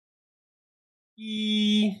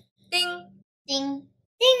Ding, ding,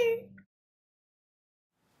 ding.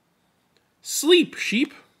 Sleep,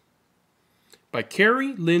 Sheep by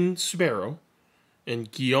Kerry Lyn Sparrow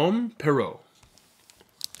and Guillaume Perreault.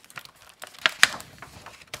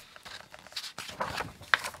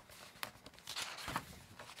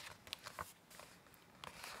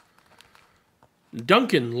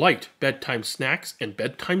 Duncan liked bedtime snacks and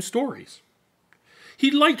bedtime stories. He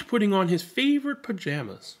liked putting on his favorite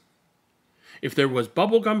pajamas. If there was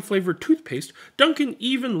bubblegum-flavored toothpaste, Duncan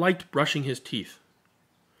even liked brushing his teeth.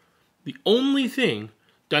 The only thing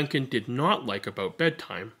Duncan did not like about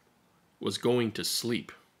bedtime was going to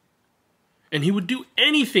sleep. And he would do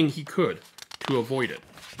anything he could to avoid it.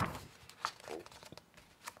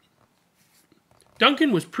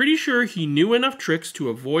 Duncan was pretty sure he knew enough tricks to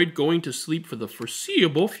avoid going to sleep for the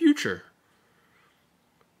foreseeable future.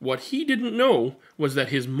 What he didn't know was that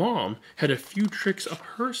his mom had a few tricks up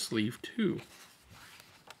her sleeve too.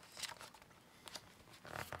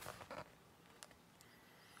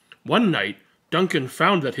 One night, Duncan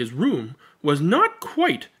found that his room was not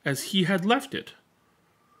quite as he had left it.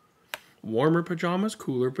 Warmer pajamas,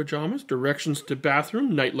 cooler pajamas, directions to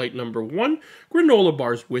bathroom, nightlight number 1, granola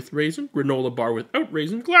bars with raisin, granola bar without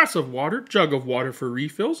raisin, glass of water, jug of water for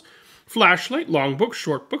refills, flashlight, long book,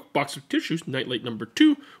 short book, box of tissues, nightlight number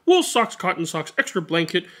 2, wool socks, cotton socks, extra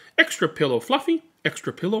blanket, extra pillow fluffy,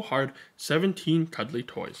 extra pillow hard, 17 cuddly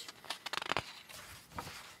toys.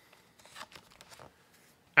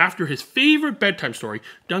 After his favorite bedtime story,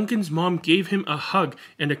 Duncan's mom gave him a hug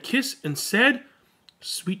and a kiss and said,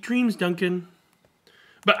 "Sweet dreams, Duncan."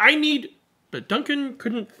 But Duncan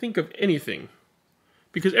couldn't think of anything,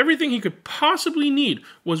 because everything he could possibly need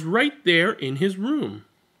was right there in his room.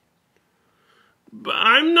 "But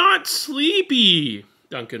I'm not sleepy,"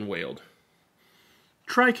 Duncan wailed.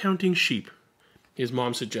 "Try counting sheep," his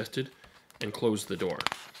mom suggested, and closed the door.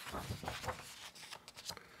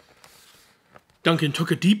 Duncan took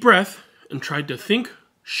a deep breath and tried to think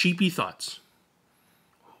sheepy thoughts.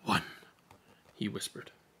 1, he whispered.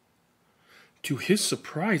 To his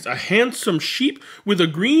surprise, a handsome sheep with a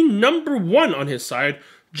green number 1 on his side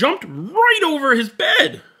jumped right over his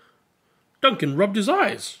bed. Duncan rubbed his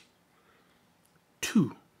eyes.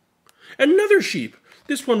 2. Another sheep,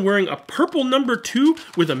 this one wearing a purple number 2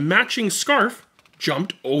 with a matching scarf,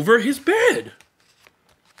 jumped over his bed.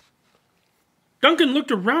 Duncan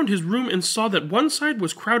looked around his room and saw that one side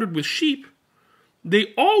was crowded with sheep.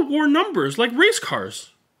 They all wore numbers like race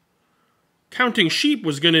cars. Counting sheep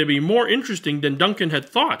was going to be more interesting than Duncan had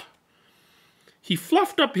thought. He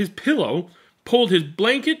fluffed up his pillow, pulled his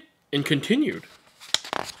blanket, and continued.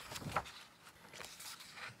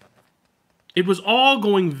 It was all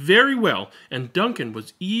going very well, and Duncan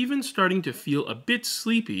was even starting to feel a bit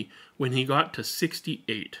sleepy when he got to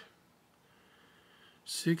 68.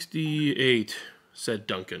 68, said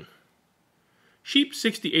Duncan. Sheep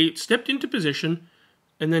 68 stepped into position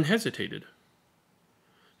and then hesitated.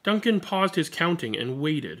 Duncan paused his counting and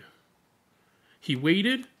waited. He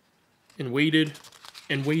waited and waited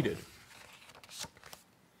and waited.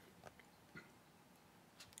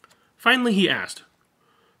 Finally he asked,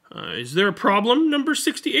 "Is there a problem, number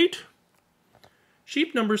 68?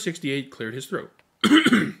 Sheep number 68 cleared his throat.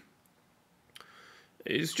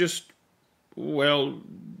 "It's just, well,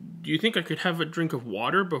 do you think I could have a drink of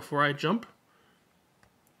water before I jump?"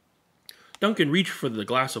 Duncan reached for the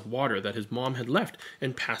glass of water that his mom had left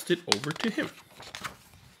and passed it over to him.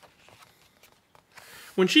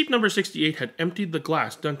 When sheep number 68 had emptied the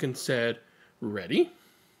glass, Duncan said, "Ready?"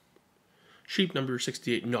 Sheep number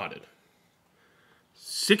 68 nodded.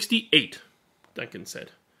 68, Duncan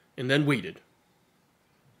said, and then waited.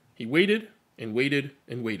 He waited and waited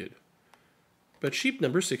and waited. But sheep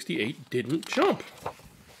number 68 didn't jump.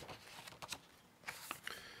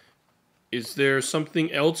 "Is there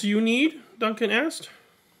something else you need?" Duncan asked.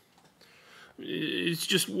 "It's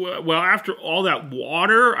just, well, after all that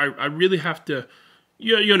water, I really have to,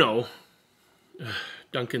 you know."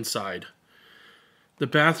 Duncan sighed. "The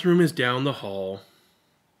bathroom is down the hall."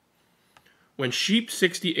 When sheep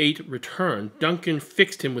 68 returned, Duncan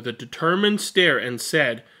fixed him with a determined stare and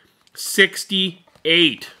said,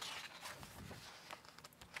 68.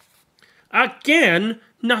 Again,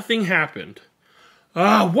 nothing happened.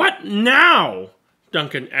 What now?"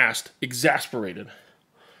 Duncan asked, exasperated.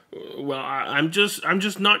 "Well, I'm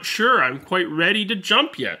just not sure I'm quite ready to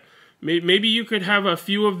jump yet. Maybe you could have a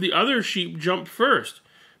few of the other sheep jump first.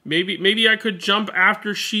 Maybe I could jump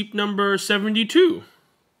after sheep number 72.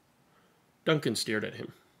 Duncan stared at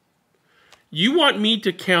him. "You want me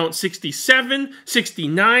to count 67,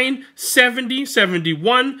 69, 70,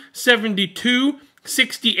 71, 72,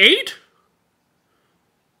 68?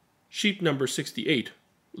 Sheep number 68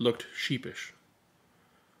 looked sheepish.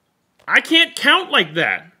 "I can't count like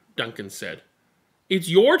that," Duncan said. "It's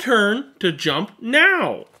your turn to jump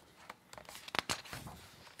now."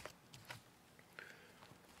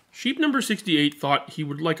 Sheep number 68 thought he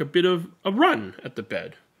would like a bit of a run at the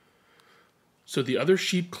bed. So the other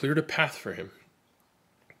sheep cleared a path for him.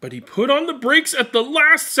 But he put on the brakes at the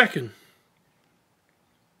last second.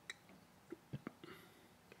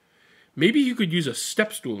 Maybe he could use a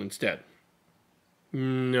step stool instead.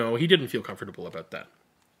 No, he didn't feel comfortable about that.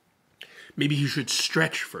 Maybe he should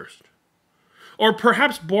stretch first. Or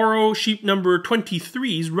perhaps borrow sheep number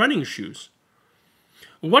 23's running shoes.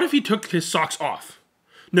 What if he took his socks off?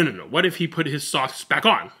 No. What if he put his socks back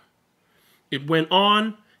on? It went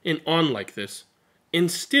on and on like this, and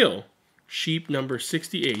still, sheep number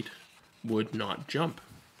 68 would not jump.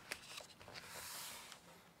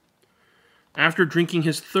 After drinking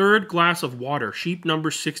his third glass of water, sheep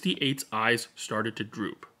number 68's eyes started to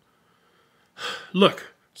droop.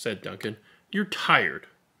 "Look," said Duncan, "you're tired."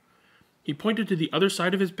 He pointed to the other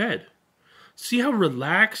side of his bed. "See how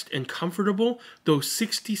relaxed and comfortable those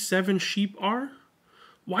 67 sheep are?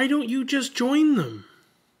 Why don't you just join them?"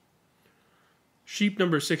 Sheep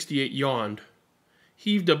number 68 yawned,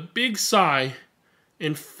 heaved a big sigh,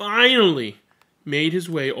 and finally made his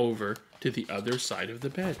way over to the other side of the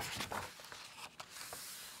bed.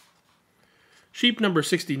 Sheep number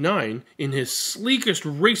 69, in his sleekest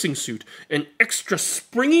racing suit and extra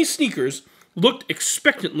springy sneakers, looked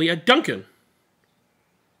expectantly at Duncan.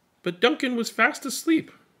 But Duncan was fast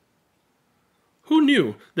asleep. Who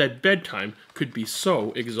knew that bedtime could be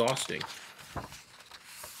so exhausting?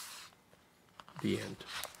 The end.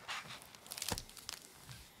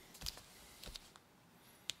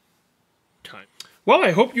 Time. Well,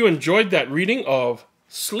 I hope you enjoyed that reading of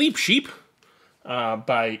Sleep Sheep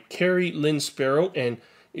by Kerry Lyn Sparrow and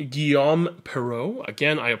Guillaume Perreault.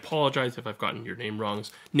 Again, I apologize if I've gotten your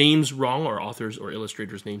names wrong, or authors or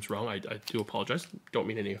illustrators' names wrong. I do apologize. Don't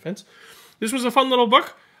mean any offense. This was a fun little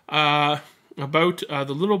book about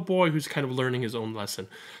the little boy who's kind of learning his own lesson.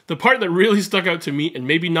 The part that really stuck out to me, and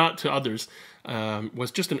maybe not to others,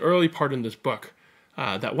 was just an early part in this book.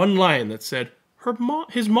 That one line that said,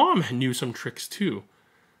 his mom knew some tricks too.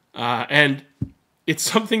 And it's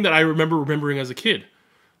something that I remembering as a kid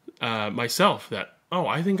myself, that, oh,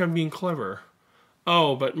 I think I'm being clever.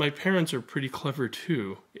 Oh, but my parents are pretty clever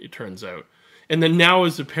too, it turns out. And then now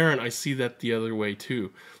as a parent, I see that the other way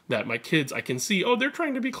too. That my kids, I can see, oh, they're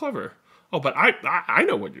trying to be clever. Oh, but I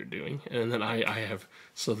know what you're doing. And then I have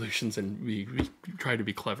solutions, and we try to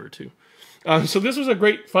be clever too. So this was a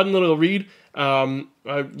great, fun little read. I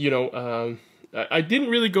didn't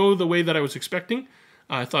really go the way that I was expecting.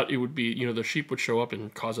 I thought it would be, the sheep would show up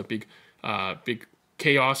and cause a big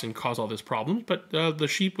chaos and cause all this problems, but the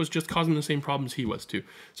sheep was just causing the same problems he was too.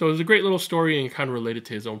 So it was a great little story, and it kind of related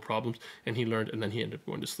to his own problems, and he learned, and then he ended up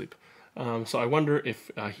going to sleep. So I wonder if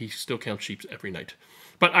he still counts sheep every night.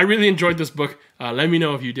 But I really enjoyed this book. Let me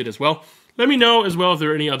know if you did as well. Let me know as well if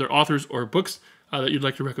there are any other authors or books that you'd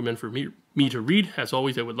like to recommend for me to read. As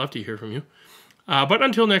always, I would love to hear from you. But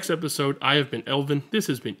until next episode, I have been Elvin. This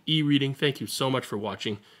has been e-reading. Thank you so much for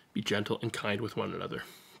watching. Be gentle and kind with one another.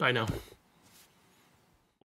 Bye now.